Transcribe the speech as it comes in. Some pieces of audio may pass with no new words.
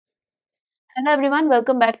Hello everyone,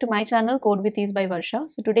 welcome back to my channel Code with Ease by Varsha.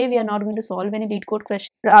 So today we are not going to solve any lead code questions.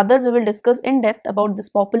 Rather, we will discuss in depth about this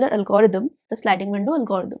popular algorithm, the sliding window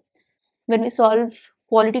algorithm. When we solve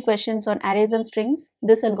quality questions on arrays and strings,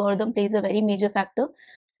 this algorithm plays a very major factor.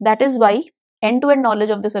 That is why end-to-end knowledge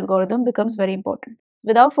of this algorithm becomes very important.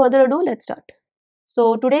 Without further ado, let's start.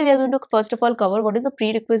 So today we are going to first of all cover what is the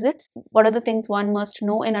prerequisites, what are the things one must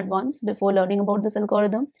know in advance before learning about this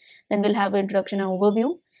algorithm. Then we'll have an introduction and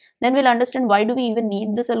overview. Then we'll understand why do we even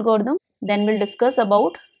need this algorithm. Then we'll discuss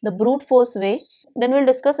about the brute force way. Then we'll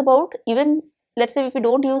discuss about even, let's say if we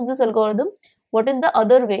don't use this algorithm, what is the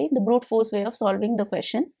other way, the brute force way of solving the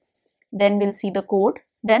question. Then we'll see the code.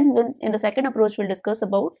 Then in the second approach, we'll discuss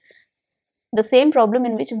about the same problem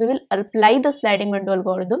in which we will apply the sliding window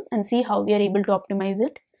algorithm and see how we are able to optimize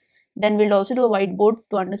it. Then we'll also do a whiteboard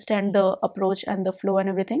to understand the approach and the flow and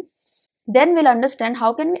everything. Then we'll understand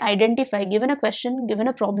how can we identify, given a question, given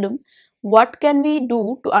a problem, what can we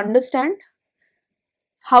do to understand,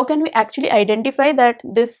 how can we actually identify that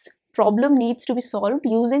this problem needs to be solved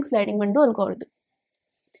using sliding window algorithm.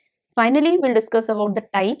 Finally, we'll discuss about the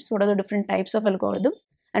types, what are the different types of algorithm,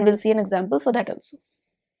 and we'll see an example for that also.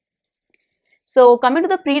 So coming to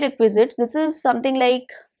the prerequisites, this is something like,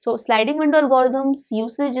 so sliding window algorithms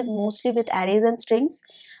usage is mostly with arrays and strings.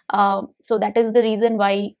 So that is the reason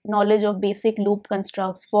why knowledge of basic loop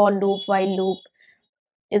constructs, for loop, while loop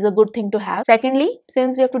is a good thing to have. Secondly,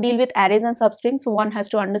 since we have to deal with arrays and substrings, so one has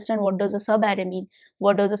to understand what does a subarray mean,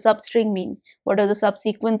 what does a substring mean, what does a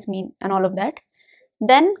subsequence mean, and all of that.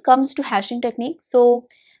 Then comes to hashing technique. So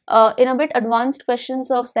in a bit advanced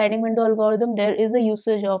questions of sliding window algorithm, there is a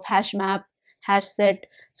usage of hash map, hash set.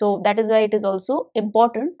 So that is why it is also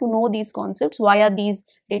important to know these concepts. Why are these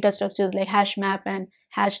data structures like hash map and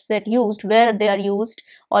hash set used, where they are used,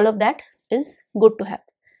 all of that is good to have.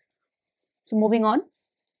 So moving on.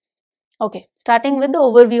 Okay, starting with the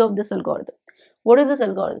overview of this algorithm. What is this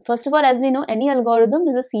algorithm? First of all, as we know, any algorithm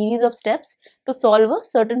is a series of steps to solve a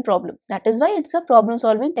certain problem. That is why it's a problem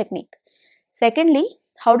solving technique. Secondly,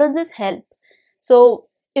 how does this help? So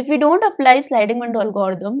if we don't apply sliding window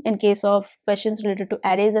algorithm in case of questions related to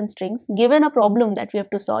arrays and strings, given a problem that we have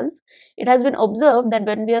to solve, it has been observed that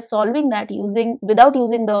when we are solving that without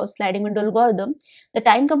using the sliding window algorithm, the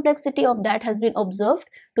time complexity of that has been observed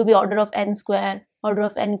to be order of n square, order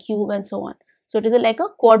of n cube, and so on. So it is like a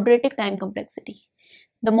quadratic time complexity.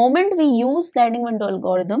 The moment we use sliding window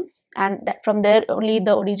algorithm, and that from there only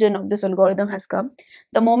the origin of this algorithm has come,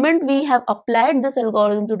 the moment we have applied this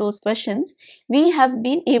algorithm to those questions, we have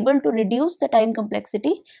been able to reduce the time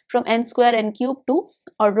complexity from n square n cube to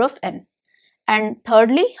order of n. And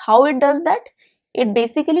thirdly, how it does that? It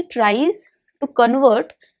basically tries to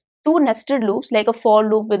convert two nested loops, like a for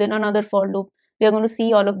loop within another for loop. We are going to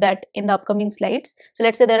see all of that in the upcoming slides. So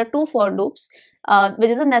let's say there are two for loops, which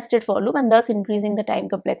is a nested for loop, and thus increasing the time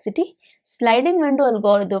complexity. Sliding window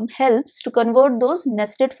algorithm helps to convert those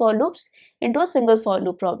nested for loops into a single for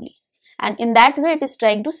loop probably. And in that way, it is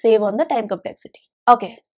trying to save on the time complexity.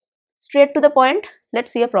 Okay, straight to the point,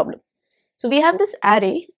 let's see a problem. So we have this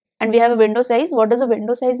array and we have a window size. What does a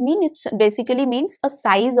window size mean? It basically means a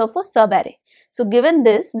size of a subarray. So given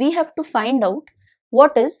this, we have to find out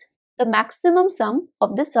what is the maximum sum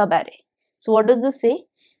of this subarray. So what does this say?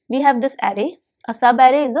 We have this array. A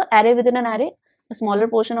subarray is an array within an array, a smaller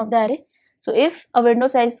portion of the array. So if a window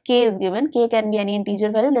size k is given, k can be any integer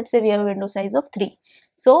value. Let's say we have a window size of 3.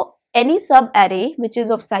 So any subarray which is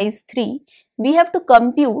of size 3, we have to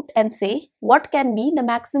compute and say what can be the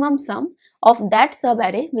maximum sum of that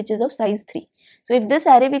subarray which is of size 3. So if this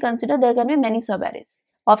array we consider, there can be many subarrays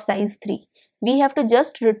of size 3. We have to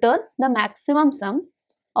just return the maximum sum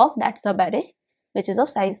of that subarray which is of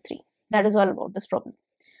size 3. That is all about this problem.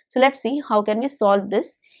 So let's see how can we solve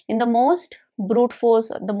this in the most brute force,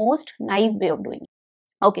 the most naive way of doing it.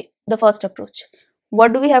 Okay, the first approach.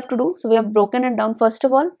 What do we have to do? So we have broken it down. First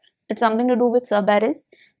of all, it's something to do with subarrays.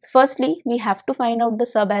 So firstly, we have to find out the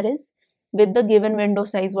subarrays with the given window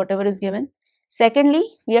size, whatever is given. Secondly,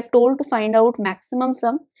 we are told to find out maximum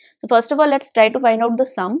sum. So first of all, let's try to find out the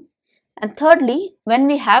sum. And thirdly, when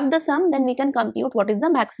we have the sum, then we can compute what is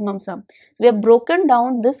the maximum sum. So we have broken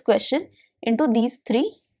down this question into these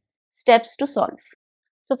three steps to solve.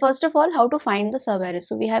 So first of all, how to find the subarray?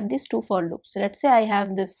 So we have these two for loops. So let's say I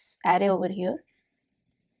have this array over here.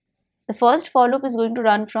 The first for loop is going to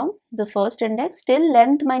run from the first index till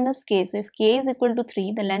length minus k. So if k is equal to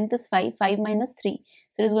 3, the length is 5, 5 minus 3.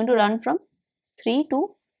 So it is going to run from 3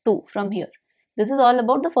 to 2 from here. This is all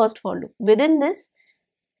about the first for loop. Within this,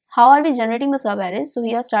 how are we generating the subarrays? So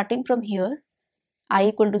we are starting from here, I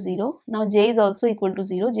equal to 0. Now j is also equal to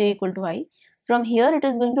 0, j equal to I. From here it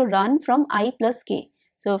is going to run from I plus k.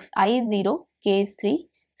 So if I is 0, k is 3,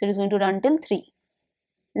 so it is going to run till 3.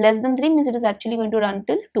 Less than 3 means it is actually going to run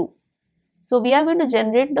till 2. So we are going to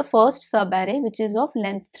generate the first subarray, which is of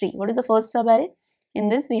length 3. What is the first subarray? In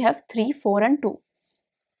this we have 3, 4 and 2.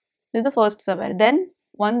 This is the first subarray. Then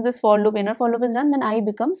once this for loop, inner for loop is done, then I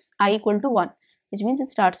becomes I equal to 1, which means it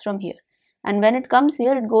starts from here. And when it comes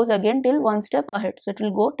here, it goes again till one step ahead. So it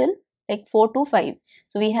will go till like 4 to 5.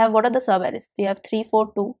 So we have, what are the subarrays? We have 3,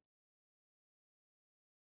 4, 2.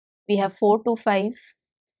 We have 4, 2, 5.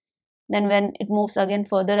 Then when it moves again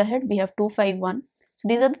further ahead, we have 2, 5, 1. So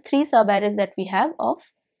these are the 3 subarrays that we have of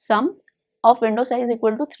sum of window size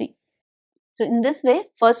equal to 3. So in this way,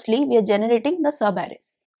 firstly, we are generating the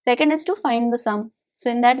subarrays. Second is to find the sum. So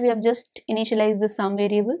in that we have just initialized the sum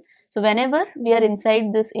variable. So whenever we are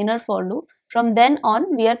inside this inner for loop, from then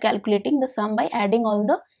on we are calculating the sum by adding all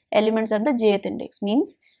the elements at the jth index.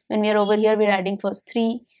 Means when we are over here, we are adding first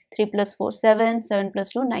 3, 3 plus 4, 7, 7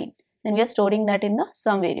 plus 2, 9. Then we are storing that in the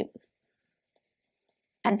sum variable.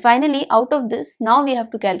 And finally, out of this, now we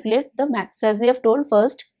have to calculate the max. So as we have told,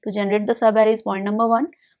 first to generate the subarray is point number 1.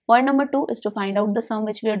 Point number 2 is to find out the sum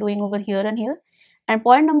which we are doing over here and here. And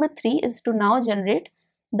point number 3 is to now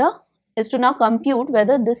compute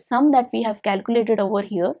whether this sum that we have calculated over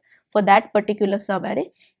here for that particular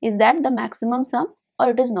subarray, is that the maximum sum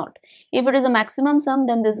or it is not. If it is a maximum sum,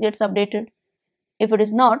 then this gets updated. If it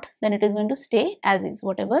is not, then it is going to stay as is,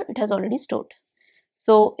 whatever it has already stored.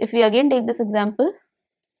 So if we again take this example,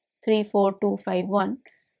 3, 4, 2, 5, 1.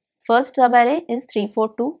 First subarray is 3,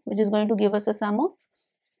 4, 2, which is going to give us a sum of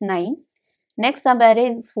 9. Next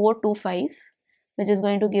subarray is 4, 2, 5, which is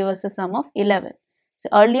going to give us a sum of 11. So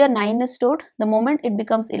earlier 9 is stored. The moment it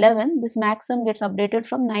becomes 11, this max sum gets updated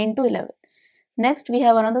from 9 to 11. Next we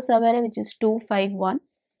have another subarray which is 2, 5, 1,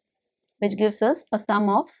 which gives us a sum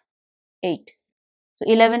of 8. So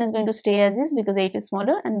 11 is going to stay as is because 8 is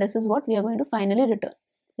smaller, and this is what we are going to finally return.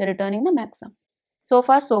 We are returning the max sum. So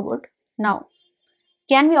far so good. Now,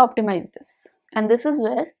 can we optimize this? And this is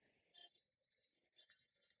where,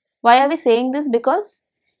 why are we saying this? Because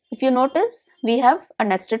if you notice, we have a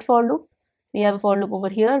nested for loop. We have a for loop over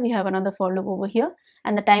here, we have another for loop over here,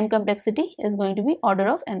 and the time complexity is going to be order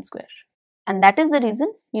of n square. And that is the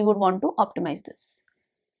reason we would want to optimize this.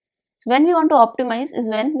 So when we want to optimize is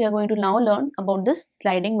when we are going to now learn about this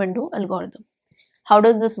sliding window algorithm. How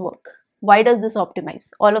does this work? Why does this optimize?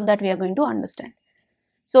 All of that we are going to understand.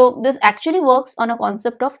 So this actually works on a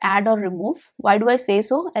concept of add or remove. Why do I say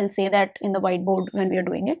so? I'll say that in the whiteboard when we are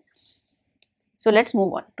doing it. So let's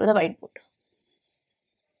move on to the whiteboard.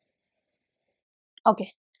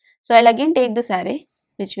 Okay, so I'll again take this array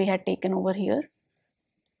which we had taken over here.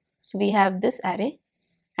 So we have this array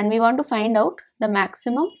and we want to find out the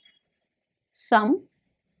maximum sum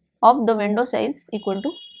of the window size equal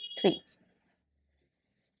to 3.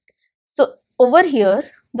 So over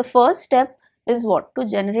here, the first step is what? To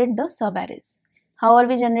generate the subarrays. How are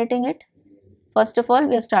we generating it? First of all,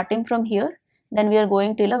 we are starting from here, then we are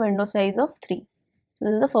going till a window size of 3. So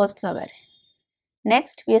this is the first subarray.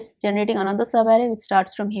 Next, we are generating another subarray which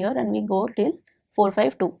starts from here and we go till 4,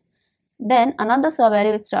 5, 2. Then another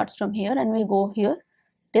subarray which starts from here and we go here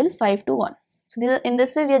till 5 to 1. So in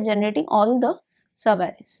this way, we are generating all the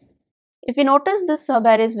subarrays. If you notice this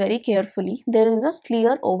subarrays very carefully, there is a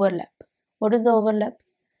clear overlap. What is the overlap?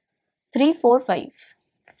 3, 4, 5,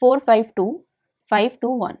 4, 5, 2, 5, 2,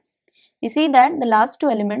 1. You see that the last two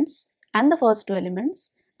elements and the first two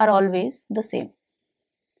elements are always the same.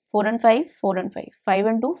 4 and 5, 4 and 5, 5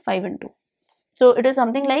 and 2, 5 and 2. So it is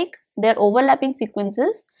something like they are overlapping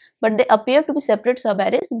sequences, but they appear to be separate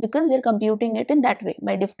subarrays because we are computing it in that way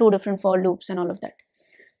by two different for loops and all of that.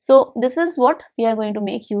 So this is what we are going to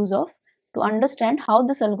make use of to understand how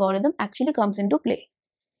this algorithm actually comes into play.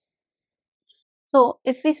 So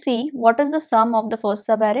if we see what is the sum of the first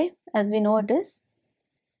subarray, as we know it is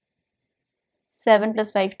 7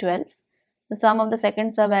 plus 5, 12. The sum of the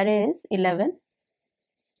second subarray is 11.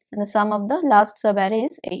 And the sum of the last subarray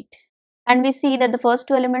is 8. And we see that the first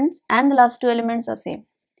two elements and the last two elements are same.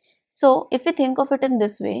 So if we think of it in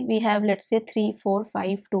this way, we have, let's say, 3, 4,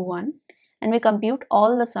 5, 2, 1, and we compute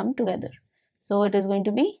all the sum together. So it is going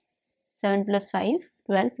to be 7 plus 5,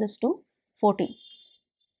 12 plus 2, 14.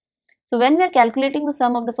 So when we are calculating the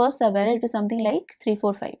sum of the first subarray, it is something like 3,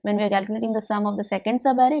 4, 5. When we are calculating the sum of the second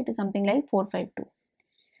subarray, it is something like 4, 5, 2.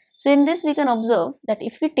 So in this we can observe that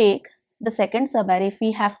if we take the second subarray, if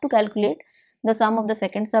we have to calculate the sum of the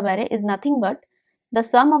second subarray, is nothing but the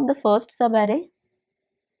sum of the first subarray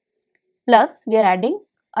plus we are adding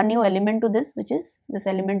a new element to this, which is this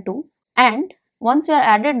element 2, and Once we have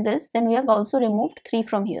added this, then we have also removed 3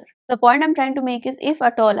 from here. The point I'm trying to make is, if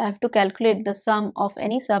at all I have to calculate the sum of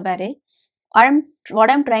any subarray, what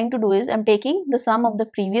I'm trying to do is I'm taking the sum of the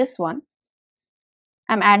previous one,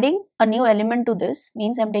 I'm adding a new element to this,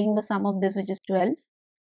 means I'm taking the sum of this, which is 12.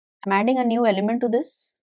 I'm adding a new element to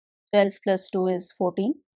this, 12 plus 2 is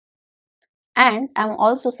 14, and I'm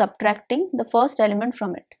also subtracting the first element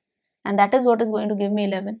from it, and that is what is going to give me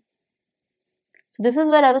 11. So this is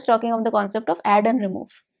where I was talking of the concept of add and remove.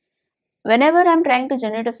 Whenever I'm trying to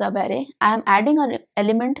generate a subarray, I am adding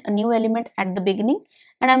a new element at the beginning,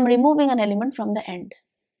 and I'm removing an element from the end.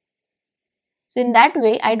 So in that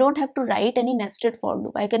way, I don't have to write any nested for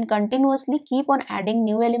loop. I can continuously keep on adding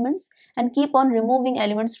new elements and keep on removing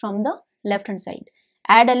elements from the left hand side.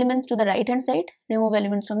 Add elements to the right hand side, remove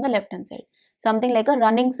elements from the left hand side. Something like a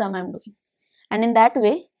running sum I'm doing. And in that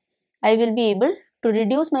way, I will be able to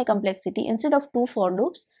reduce my complexity. Instead of 2 for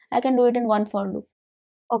loops, I can do it in 1 for loop.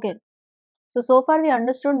 Okay. So far we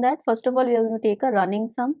understood that first of all we are going to take a running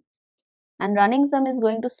sum, and running sum is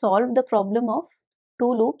going to solve the problem of 2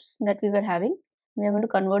 loops that we were having. We are going to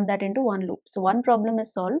convert that into 1 loop. So one problem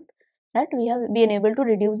is solved, that we have been able to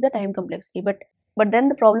reduce the time complexity. But then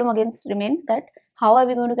the problem again remains, that how are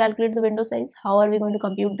we going to calculate the window size, how are we going to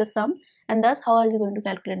compute the sum, and thus how are we going to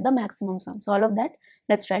calculate the maximum sum. So all of that,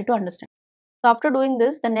 let's try to understand. So after doing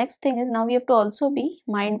this, the next thing is, now we have to also be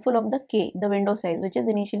mindful of the k, the window size, which is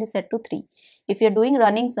initially set to 3. If you are doing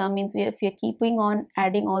running sum, means if we are keeping on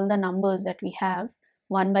adding all the numbers that we have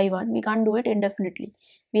one by one, we can't do it indefinitely.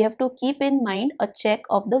 We have to keep in mind a check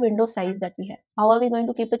of the window size that we have. How are we going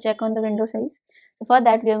to keep a check on the window size? So for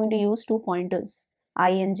that, we are going to use 2 pointers, I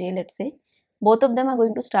and j, let's say. Both of them are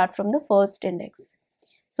going to start from the first index.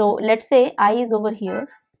 So let's say I is over here,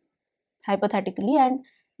 hypothetically, and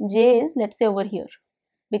j is, let's say, over here.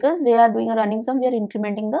 Because we are doing a running sum, we are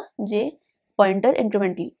incrementing the j pointer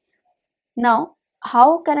incrementally. Now,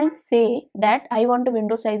 how can I say that I want a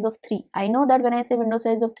window size of 3? I know that when I say window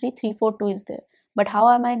size of 3, 342 is there. But how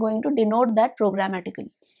am I going to denote that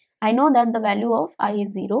programmatically? I know that the value of I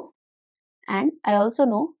is 0, and I also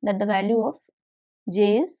know that the value of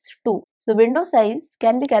j is 2. So window size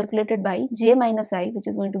can be calculated by j minus I, which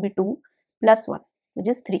is going to be 2, plus 1, which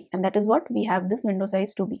is 3, and that is what we have this window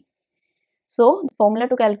size to be. So the formula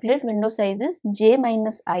to calculate window size is j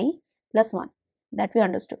minus I plus 1, that we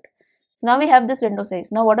understood. So now we have this window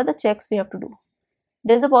size. Now what are the checks we have to do?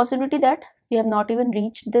 There is a possibility that we have not even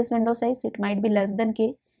reached this window size, so it might be less than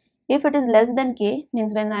k. If it is less than k,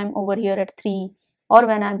 means when I am over here at 3 or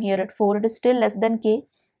when I am here at 4, it is still less than k.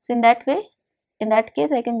 So in that way, in that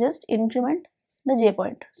case, I can just increment the j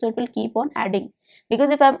point. So it will keep on adding. Because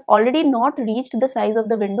if I have already not reached the size of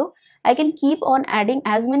the window, I can keep on adding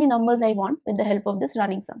as many numbers I want with the help of this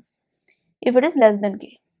running sum, if it is less than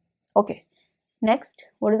k. Okay. Next,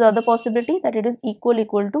 what is the other possibility? That it is equal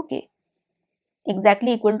to k.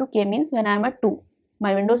 Exactly equal to k means when I am at 2,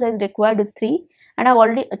 my window size required is 3, and I have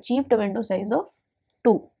already achieved a window size of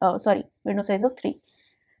 3.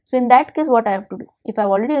 So in that case, what I have to do? If I have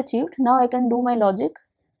already achieved, now I can do my logic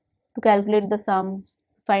to calculate the sum,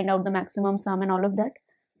 find out the maximum sum and all of that.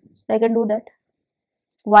 So I can do that.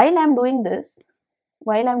 While I am doing this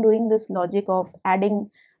logic of adding,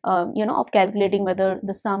 of calculating whether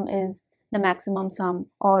the sum is the maximum sum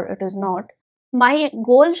or it is not, my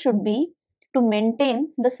goal should be to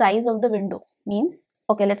maintain the size of the window. Means,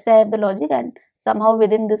 okay, let's say I have the logic, and somehow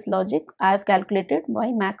within this logic I have calculated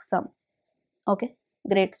my max sum. Okay,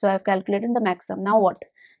 great. So I have calculated the max sum. Now what?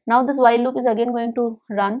 Now this while loop is again going to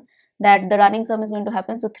run, that the running sum is going to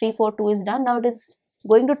happen. So 3, 4, 2 is done. Now it is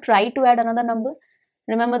going to try to add another number.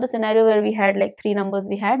 Remember the scenario where we had like 3 numbers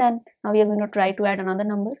we had, and now we are going to try to add another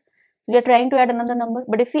number. So we are trying to add another number,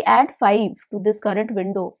 but if we add 5 to this current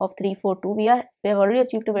window of 3, 4, 2, we have already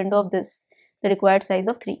achieved a window of this, the required size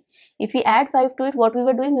of 3. If we add 5 to it, what we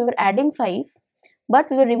were doing, we were adding 5, but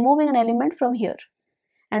we were removing an element from here.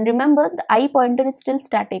 And remember, the I pointer is still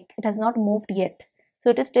static, it has not moved yet, so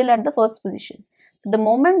it is still at the first position. So the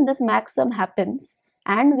moment this max sum happens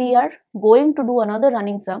and we are going to do another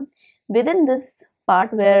running sum, within this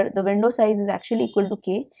part where the window size is actually equal to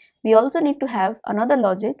k, we also need to have another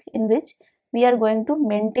logic in which we are going to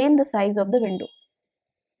maintain the size of the window,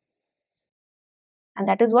 and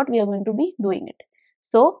that is what we are going to be doing it.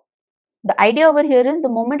 So the idea over here is, the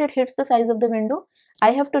moment it hits the size of the window,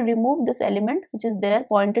 I have to remove this element which is there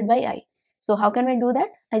pointed by I. So how can we do that?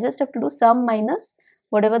 I just have to do sum minus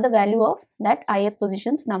whatever the value of that ith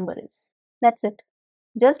position's number is. That's it.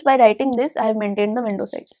 Just by writing this, I have maintained the window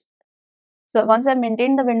size. So once I have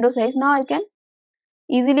maintained the window size, now I can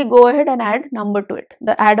easily go ahead and add number to it,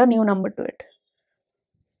 add a new number to it.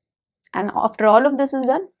 And after all of this is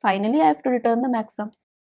done, finally I have to return the max sum.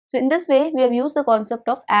 So in this way, we have used the concept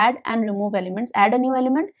of add and remove elements. Add a new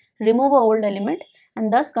element, remove an old element,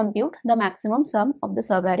 and thus compute the maximum sum of the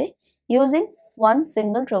subarray using one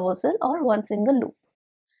single traversal or one single loop.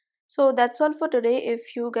 So that's all for today.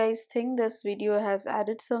 If you guys think this video has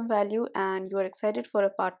added some value and you are excited for a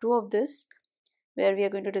part 2 of this, where we are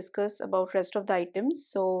going to discuss about rest of the items,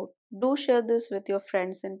 so do share this with your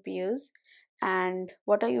friends and peers. And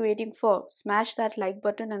what are you waiting for? Smash that like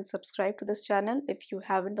button and subscribe to this channel if you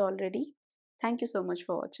haven't already. Thank you so much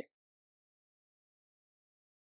for watching.